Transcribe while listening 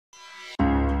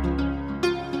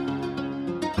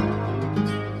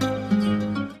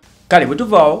Kale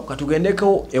butuvaawo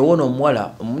katugendeko ewono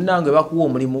omuwala munnange bakuwa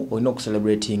omulimu olina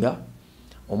okucelebratinga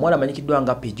omuwala amanyikiddwa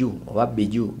nga Piju oba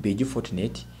Biju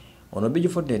Fortnite. Ono Biju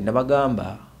Fortnite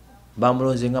nabagamba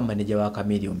bamulonze nga manager wa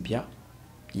Chameleon mpya,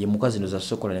 ye mukazi noza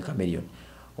sokola ne Chameleon.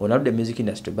 Ono aludde music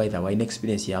industry by the way, ine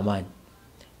experience y'amaanyi,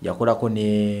 yakolako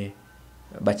ne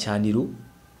Bachandiru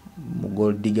mu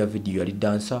Gold Digger video yali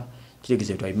dancer,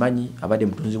 kitegese twayimanyi abadde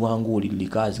mutunzi wa nguuli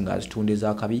likazi nga azitunde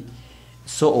za kabi.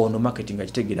 So ono marketing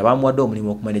achitegera bamuwadde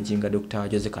omulimu okumanaging Dr.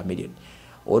 Jose Chameleon.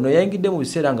 Ono yayingidde mu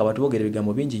biseera nga batu bogera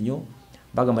ebigambo bingi nnyo,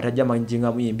 bagamba tajja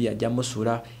manjinga muyimbi ajja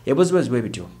musula ebuzibwe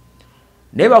bityo.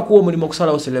 Naye bakuwa omulimu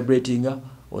okusalawo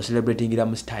celebratingira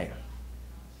mu style.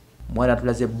 Mwana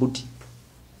atulaze booty,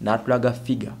 n'atulaga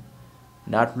figure,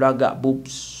 n'atulaga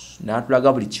boobs,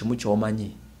 n'atulaga buli kimu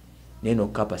ky'omanyi. Neno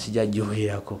kapa sijja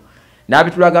joyerako.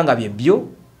 N'abitulaga nga byebyo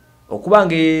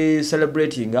okubanga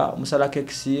celebratinga musala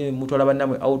cakes mutwala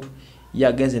bannamwe out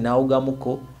yagenze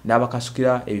nawugamuko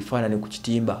n'abakasukira ebifaanani ku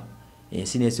kitimba.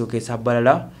 Ensi n'esokesa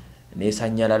balala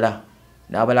n'esanyalala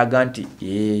n'abalaga nti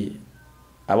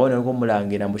abone ko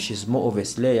mulangira mbu she's more of a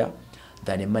slayer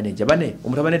than a manager. Bane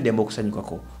omutabane dembo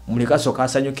okusanyukako muleka soka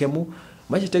asanyukemu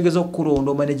makitegeeza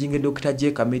okukulonda managing Dr.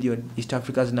 J Chameleon, East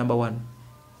Africa's #1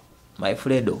 my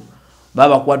Fredo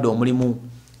baba kwadde omulimu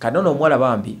kanono omwala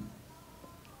bambi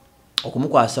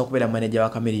okumukwasa okubeera manager wa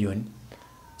Chameleon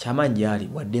kyamanyi yali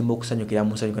waddembo okusanyukira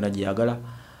mu nsanyuko naje yagala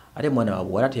ate mwana wa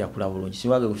bwala teyakula bulungi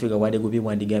siwaga gufiga wade gubi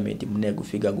mwandigament munne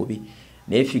gufiga gubi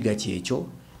naye figa kyekyo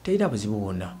teyina buzibu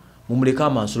bwonna mumuleka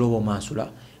amansula oba omansula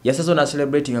yasazo na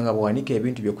celebrating nga bwanika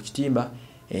ebintu bye ku kitimba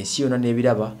ensi yonna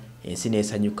n'ebiraba ensi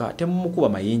n'esanyuka temumukuba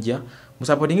mayinja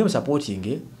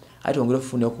musupporting ate ongera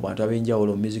ofune ku bantu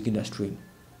abenjawulo mu music industry.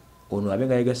 Ono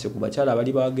abenga yegase ku bakyala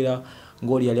abali bagira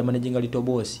ngoli yali managing Little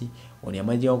Boss, ono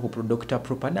yamanjinga ku Dr.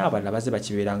 Proper n'abala baze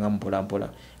bakibeeranga mpola mpola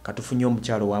katufunye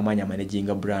omukyalo w'amaanyi managing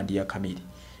brand ya Chameleon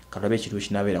kalabe ekintu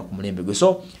kinabeera ku mulembe gwe.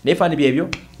 So nefani byebyo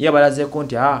yabalaze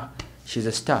konti she's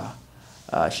a star,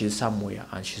 she's somewhere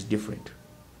and she's different.